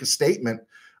should make a statement.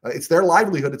 It's their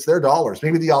livelihood. It's their dollars.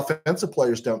 Maybe the offensive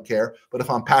players don't care, but if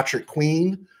I'm Patrick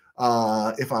Queen,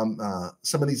 if I'm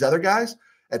some of these other guys,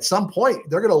 at some point,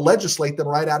 they're going to legislate them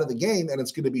right out of the game, and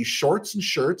it's going to be shorts and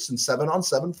shirts and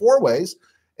 7-on-7 four-ways.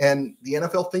 And the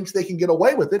NFL thinks they can get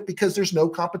away with it because there's no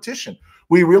competition.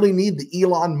 We really need the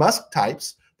Elon Musk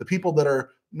types, the people that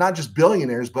are not just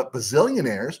billionaires, but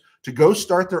bazillionaires, to go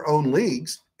start their own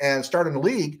leagues and start in a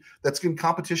league that's in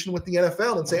competition with the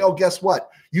NFL and say, oh, guess what?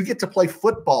 You get to play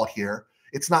football here.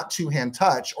 It's not two-hand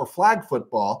touch or flag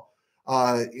football.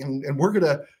 And we're going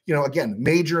to, again,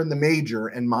 major in the major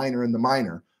and minor in the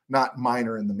minor, not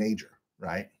minor in the major,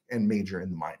 right? And major in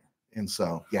the minor. And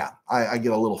so, yeah, I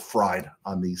get a little fried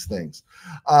on these things.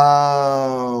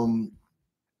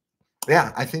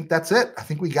 Yeah, I think that's it. I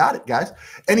think we got it, guys.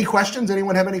 Any questions?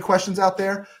 Anyone have any questions out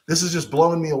there? This is just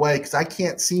blowing me away because I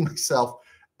can't see myself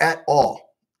at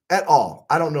all. At all.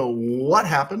 I don't know what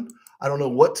happened. I don't know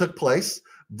what took place.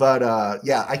 But,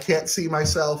 yeah, I can't see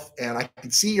myself, and I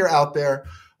can see you're out there,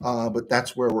 but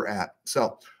that's where we're at.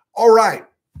 So, all right.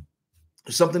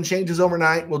 If something changes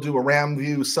overnight, we'll do a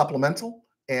RamView supplemental.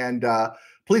 And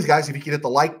please, guys, if you could hit the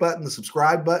like button, the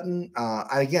subscribe button.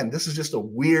 Again, this is just a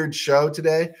weird show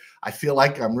today. I feel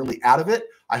like I'm really out of it.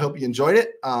 I hope you enjoyed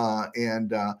it.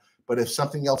 But if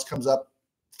something else comes up,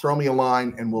 throw me a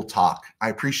line and we'll talk. I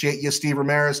appreciate you, Steve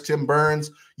Ramirez, Tim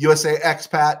Burns, USA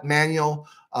Expat, Manuel,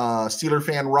 Steeler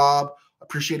fan Rob.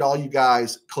 Appreciate all you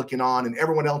guys clicking on, and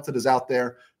everyone else that is out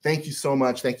there. Thank you so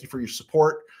much. Thank you for your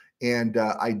support. And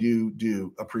I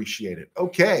do appreciate it.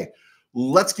 Okay,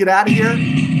 let's get out of here.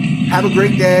 Have a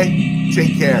great day.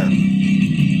 Take care.